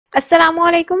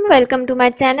Assalamualaikum, welcome to my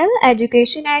channel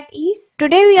Education at Ease.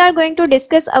 Today we are going to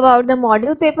discuss about the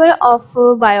model paper of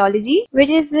biology which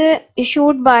is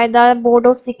issued by the Board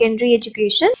of Secondary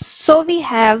Education. So we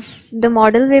have the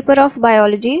model paper of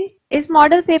biology. इस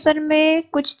model paper में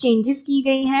कुछ changes की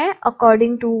गई हैं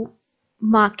according to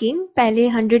marking. पहले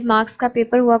 100 marks का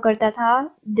paper हुआ करता था,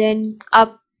 देन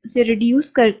अब उसे रिड्यूस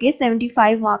करके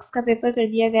 75 मार्क्स का पेपर कर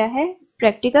दिया गया है,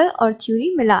 प्रैक्टिकल और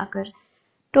थ्योरी मिलाकर।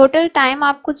 टोटल टाइम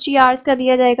आपको 3 आवर्स का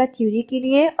दिया जाएगा थ्योरी के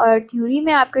लिए, और थ्योरी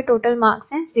में आपके टोटल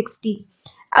मार्क्स हैं 60।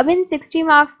 अब इन 60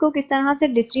 मार्क्स को किस तरह से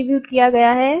डिस्ट्रीब्यूट किया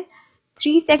गया है?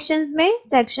 3 सेक्शंस में।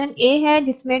 सेक्शन ए है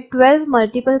जिसमें 12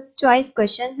 मल्टीपल चॉइस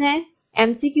क्वेश्चंस हैं,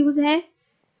 एमसीक्यूज हैं।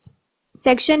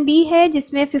 सेक्शन बी है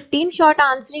जिसमें 15 शॉर्ट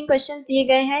आंसरिंग क्वेश्चंस दिए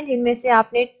गए हैं जिनमें से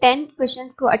आपने 10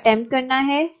 क्वेश्चंस को अटेम्प्ट करना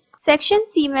है। सेक्शन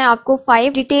सी में आपको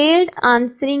 5 डिटेल्ड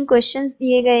आंसरिंग क्वेश्चंस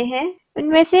दिए गए हैं,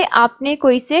 उनमें से आपने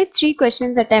कोई से 3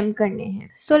 क्वेश्चंस अटेम्प्ट करने हैं।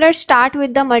 So let's start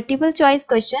with the multiple choice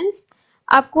questions.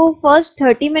 आपको फर्स्ट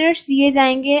 30 मिनट्स दिए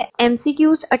जाएंगे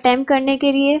एमसीक्यूज अटेम्प्ट करने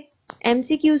के लिए।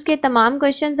 एमसीक्यूज के तमाम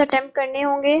क्वेश्चंस अटेम्प्ट करने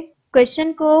होंगे।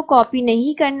 क्वेश्चन को कॉपी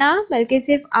नहीं करना बल्कि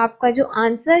सिर्फ आपका जो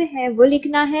आंसर है वो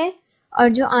लिखना है, और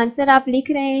जो आंसर आप लिख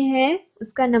रहे हैं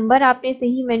उसका नंबर आपने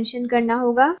सही मेंशन करना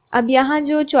होगा। अब यहाँ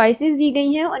जो चॉइसेस दी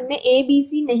गई हैं उनमें ए बी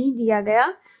सी नहीं दिया गया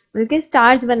बल्कि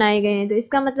स्टार्स बनाए गए हैं, तो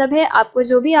इसका मतलब है आपको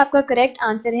जो भी आपका करेक्ट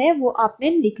आंसर है वो आपने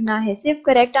लिखना है। सिर्फ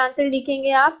करेक्ट आंसर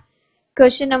लिखेंगे आप।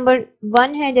 क्वेश्चन नंबर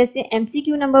 1 है, जैसे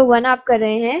एमसीक्यू नंबर 1 आप कर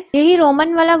रहे हैं, यही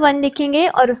रोमन वाला 1 लिखेंगे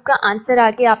और उसका आंसर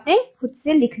आके आपने खुद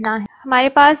से लिखना है। हमारे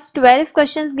पास 12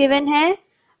 क्वेश्चंस गिवन है,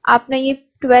 आपने ये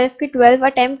 12 के 12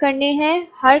 अटेम्प्ट करने हैं।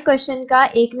 हर क्वेश्चन का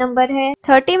 1 नंबर है।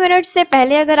 30 मिनट से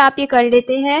पहले अगर आप ये कर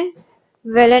लेते हैं,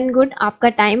 वेल एंड गुड, आपका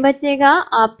टाइम बचेगा।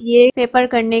 आप ये पेपर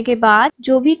करने के बाद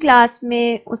जो भी क्लास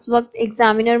में उस वक्त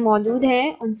एग्जामिनर मौजूद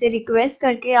है उनसे रिक्वेस्ट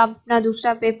करके आप अपना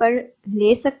दूसरा पेपर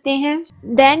ले सकते हैं।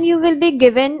 Then you will be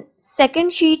given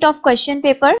second sheet of question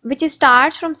paper which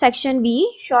start from section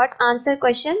B, short answer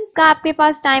question का आपके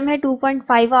पास टाइम है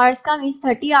 2.5 आवर्स का, मीन्स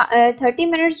 30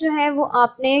 मिनट्स जो है वो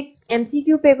आपने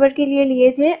एमसीक्यू पेपर के लिए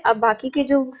लिए थे। अब बाकी के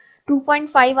जो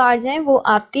 2.5 आवर्स हैं वो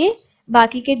आपके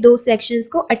बाकी के 2 सेक्शंस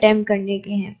को अटेम्प्ट करने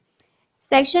के हैं।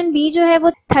 सेक्शन बी जो है वो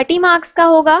 30 मार्क्स का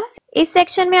होगा। इस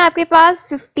सेक्शन में आपके पास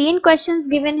 15 क्वेश्चंस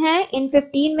गिवन हैं। इन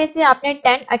 15 में से आपने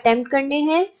 10 अटेम्प्ट करने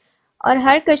हैं और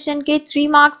हर क्वेश्चन के 3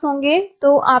 मार्क्स होंगे,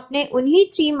 तो आपने उन्हीं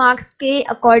 3 मार्क्स के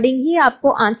अकॉर्डिंग ही आपको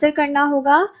आंसर करना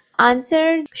होगा।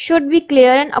 Answer should be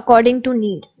clear and according to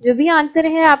need. जो भी आंसर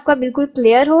है आपका बिल्कुल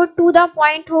क्लियर हो, टू द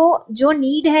पॉइंट हो, जो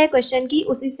नीड है क्वेश्चन की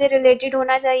उसी से रिलेटेड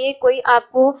होना चाहिए। कोई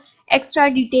आपको एक्स्ट्रा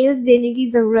डिटेल्स देने की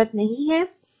जरूरत नहीं है।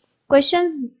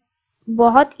 क्वेश्चंस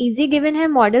बहुत इजी गिवन है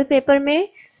मॉडल पेपर में।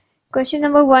 क्वेश्चन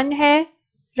नंबर 1 है,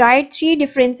 right 3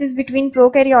 differences between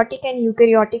prokaryotic and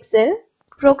eukaryotic cell.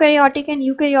 Prokaryotic and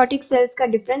eukaryotic cells का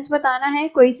डिफरेंस बताना है।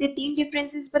 कोई से 3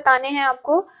 डिफरेंसेस बताने हैं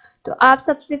आपको, तो आप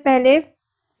सबसे पहले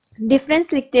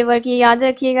डिफरेंस लिखते वक्त ये याद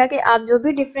रखिएगा कि आप जो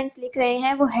भी डिफरेंस लिख रहे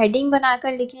हैं वो हेडिंग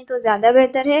बनाकर लिखें तो ज्यादा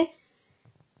बेहतर है।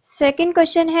 सेकेंड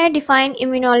क्वेश्चन है, define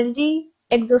immunology,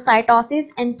 exocytosis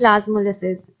and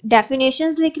plasmolysis.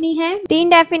 Definitions लिखनी है। 3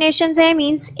 डेफिनेशंस है,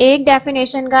 मींस एक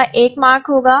डेफिनेशन का 1 मार्क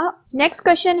होगा। नेक्स्ट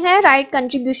क्वेश्चन है, right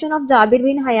contribution of Jabir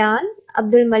bin Hayyan,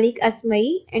 Abdul Malik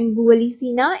असमई and बुअली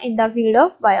सीना in the field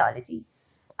of biology.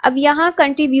 अब यहाँ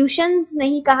कंट्रीब्यूशन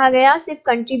नहीं कहा गया, सिर्फ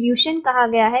कंट्रीब्यूशन कहा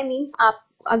गया है। मींस आप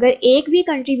अगर एक भी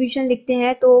कंट्रीब्यूशन लिखते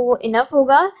हैं तो वो इनफ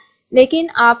होगा, लेकिन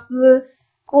आप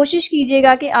कोशिश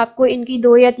कीजिएगा कि आपको इनकी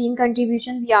 2 या 3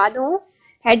 कंट्रीब्यूशन याद हो।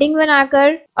 हेडिंग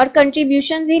बनाकर और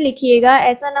कंट्रीब्यूशन ही लिखिएगा,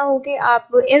 ऐसा ना हो कि आप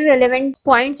इररिलेवेंट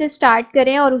पॉइंट से स्टार्ट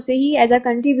करें और उसे ही एज अ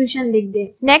कंट्रीब्यूशन लिख दें।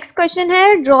 नेक्स्ट क्वेश्चन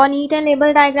है, draw neat and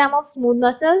label diagram of smooth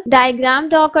muscles. Diagram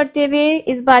draw करते हुए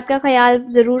इस बात का ख्याल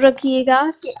जरूर रखिएगा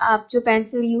कि आप जो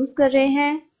पेंसिल यूज कर रहे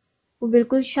हैं वो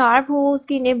बिल्कुल शार्प हो,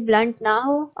 उसकी निब ब्लंट ना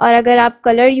हो, और अगर आप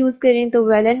कलर यूज करें तो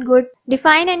well and good.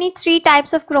 Define any 3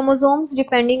 types of chromosomes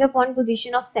depending upon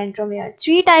position of centromere.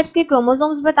 3 types के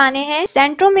क्रोमोसोम्स बताने हैं।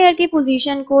 सेंट्रोमेयर की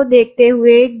पोजीशन को देखते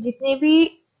हुए जितने भी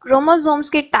क्रोमोसोम्स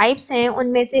के टाइप्स हैं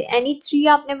उनमें से एनी 3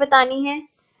 आपने बतानी है।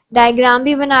 डायग्राम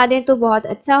भी बना दें तो बहुत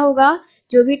अच्छा होगा।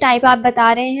 जो भी टाइप आप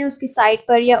बता रहे हैं उसकी साइड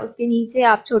पर या उसके नीचे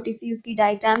आप छोटी सी उसकी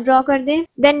डायग्राम ड्रॉ कर दें।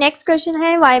 देन नेक्स्ट क्वेश्चन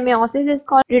है, why meiosis is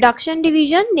called reduction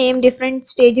division, name different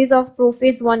stages of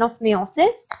prophase 1 of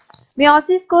meiosis.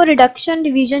 Meiosis को रिडक्शन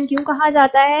डिवीजन क्यों कहा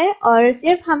जाता है, और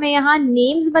सिर्फ हमें यहाँ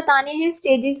नेम्स बताने हैं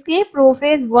स्टेजेस के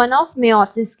प्रोफेज 1 ऑफ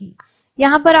मेयोसिस की।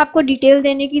 यहाँ पर आपको डिटेल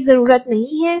देने की जरूरत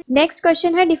नहीं है। नेक्स्ट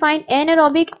क्वेश्चन है, define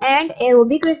anaerobic and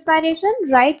aerobic respiration,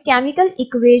 right chemical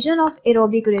equation of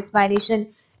aerobic respiration.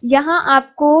 यहाँ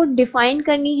आपको डिफाइन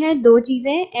करनी है दो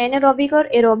चीजें, एनारोबिक और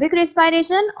एरोबिक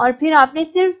रेस्पिरेशन, और फिर आपने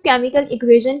सिर्फ केमिकल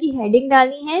इक्वेशन की हेडिंग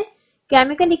डालनी है,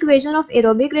 chemical equation of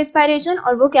aerobic respiration,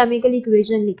 और वो केमिकल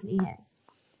इक्वेशन लिखनी है।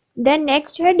 देन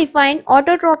नेक्स्ट है define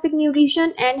autotrophic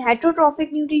nutrition and heterotrophic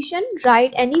nutrition,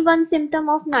 right any one symptom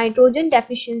of nitrogen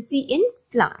deficiency in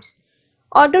plants.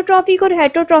 Autotrophic और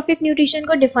हेटरोट्रॉपिक न्यूट्रिशन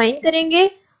को डिफाइन करेंगे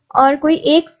और कोई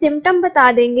एक सिम्टम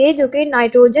बता देंगे जो कि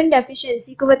नाइट्रोजन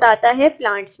डेफिशिएंसी को बताता है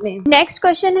प्लांट्स में। नेक्स्ट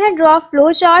क्वेश्चन है draw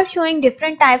flow chart showing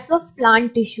different types of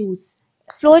plant tissues.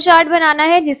 Flow chart बनाना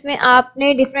है जिसमें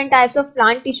आपने different types of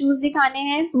plant tissues दिखाने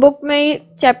हैं। बुक में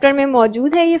चैप्टर में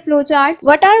मौजूद है ये flow chart.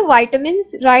 What are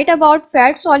vitamins, right about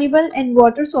fat soluble and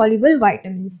water soluble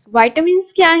vitamins.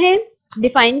 Vitamins क्या है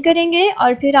डिफाइन करेंगे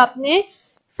और फिर आपने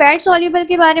फैट सॉल्युबल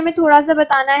के बारे में थोड़ा सा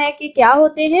बताना है कि क्या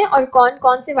होते हैं और कौन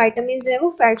कौन से विटामिन जो है वो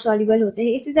फैट सॉल्युबल होते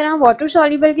हैं। इसी तरह वाटर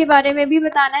सॉल्युबल के बारे में भी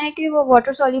बताना है कि वो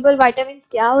वाटर सॉल्युबल विटामिन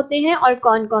क्या होते हैं और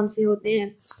कौन कौन से होते हैं।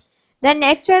 देन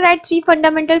नेक्स्ट है right 3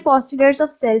 fundamental postulates of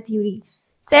cell theory.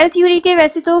 Cell theory के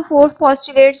वैसे तो 4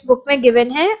 पोस्टुलेट्स बुक में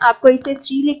गिवन है, आपको इसे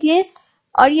 3 लिखिए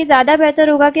और ये ज्यादा बेहतर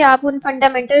होगा कि आप उन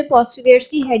फंडामेंटल पोस्टुलेट्स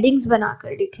की हेडिंग्स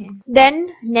बनाकर लिखें। देन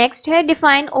नेक्स्ट है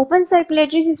define open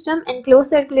circulatory system and close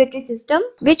circulatory system,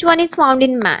 which one is found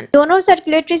in man. दोनों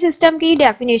सर्कुलेटरी सिस्टम की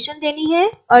डेफिनेशन देनी है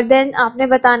और देन आपने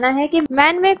बताना है कि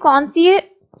मैन में कौन सी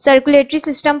सर्कुलेटरी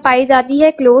सिस्टम पाई जाती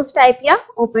है, क्लोज टाइप या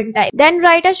open type. Then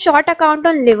right a short account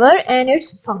on liver and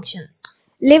its function.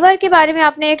 Liver के बारे में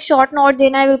आपने एक शॉर्ट नोट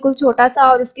देना है, बिल्कुल छोटा सा,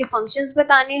 और उसके फंक्शंस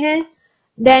बताने हैं।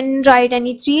 Then write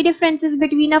any 3 differences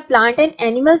between a plant and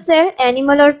animal cell।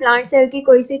 Animal और प्लांट सेल की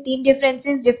कोई से 3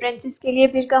 डिफरेंसेस के लिए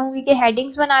फिर कहूंगी कि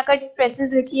हेडिंग्स बनाकर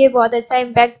डिफरेंसेस लिखिए, बहुत अच्छा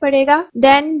इम्पैक्ट पड़ेगा।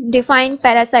 Then define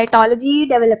parasitology,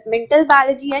 developmental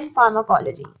biology and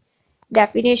pharmacology.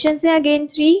 Definition है अगेन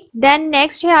 3। देन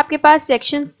नेक्स्ट है आपके पास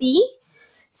सेक्शन सी।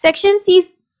 सेक्शन सी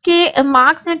के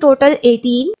मार्क्स हैं टोटल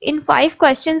 18। इन 5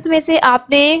 क्वेश्चंस में से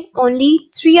आपने ओनली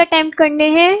 3 अटेम्प्ट करने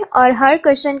हैं और हर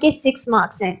क्वेश्चन के 6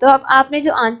 मार्क्स हैं। तो अब आपने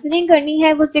जो आंसरिंग करनी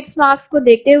है वो 6 मार्क्स को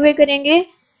देखते हुए करेंगे,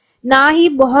 ना ही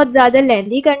बहुत ज्यादा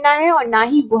लेंथी करना है और ना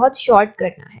ही बहुत शॉर्ट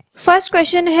करना है। फर्स्ट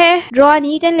क्वेश्चन है draw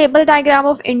neat and label diagram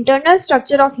of internal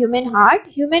structure of human heart.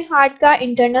 Human heart का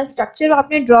इंटरनल स्ट्रक्चर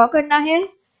आपने ड्रॉ करना है।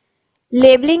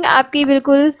 लेबलिंग आपकी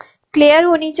बिल्कुल क्लियर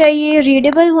होनी चाहिए,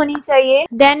 रीडेबल होनी चाहिए।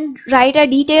 Then right a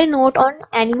detail note on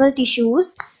animal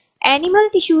tissues. Animal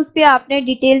tissues पे आपने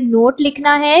डिटेल नोट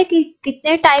लिखना है कि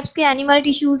कितने टाइप्स के एनिमल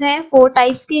टिश्यूज हैं, 4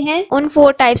 टाइप्स के हैं। उन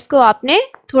 4 टाइप्स को आपने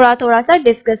थोड़ा थोड़ा सा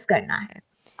डिस्कस करना है।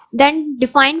 Then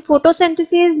define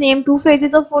photosynthesis, name 2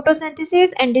 phases of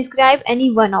photosynthesis and describe any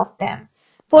one of them.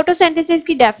 Photosynthesis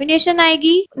की डेफिनेशन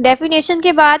आएगी। डेफिनेशन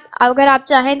के बाद अगर आप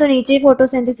चाहें तो नीचे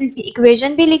फोटोसिंथेसिस की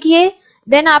इक्वेशन भी लिखिए।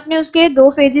 देन आपने उसके 2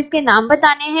 फेजेस के नाम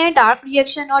बताने हैं, डार्क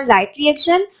रिएक्शन और लाइट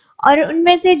रिएक्शन, और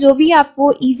उनमें से जो भी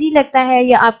आपको इजी लगता है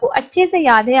या आपको अच्छे से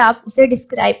याद है आप उसे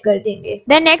डिस्क्राइब कर देंगे।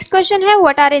 देन नेक्स्ट क्वेश्चन है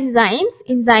व्हाट आर एंजाइम्स।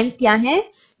 एंजाइम्स क्या हैं?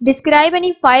 Describe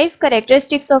any 5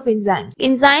 characteristics of enzymes.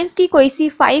 Enzymes की कोई सी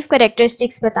 5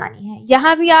 कैरेक्टरिस्टिक्स बतानी है।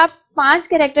 यहाँ भी आप 5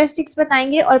 कैरेक्टरिस्टिक्स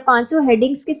बताएंगे और 5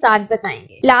 हेडिंग्स के साथ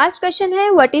बताएंगे। लास्ट क्वेश्चन है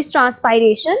what is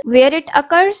transpiration, where it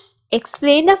occurs,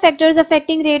 explain the factors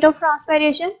affecting rate of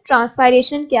transpiration.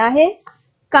 Transpiration क्या है,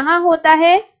 कहाँ होता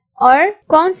है और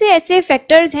कौन से ऐसे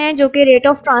फैक्टर्स हैं जो कि रेट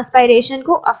ऑफ ट्रांसपायरेशन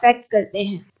को अफेक्ट करते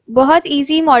हैं। बहुत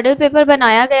इजी मॉडल पेपर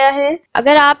बनाया गया है।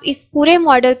 अगर आप इस पूरे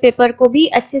मॉडल पेपर को भी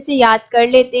अच्छे से याद कर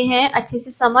लेते हैं, अच्छे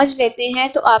से समझ लेते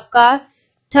हैं, तो आपका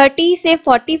 30 से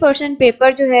 40%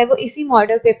 पेपर जो है वो इसी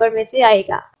मॉडल पेपर में से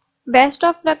आएगा। Best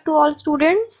of luck to all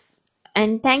students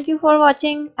and thank you for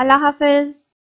watching. Allah Hafiz.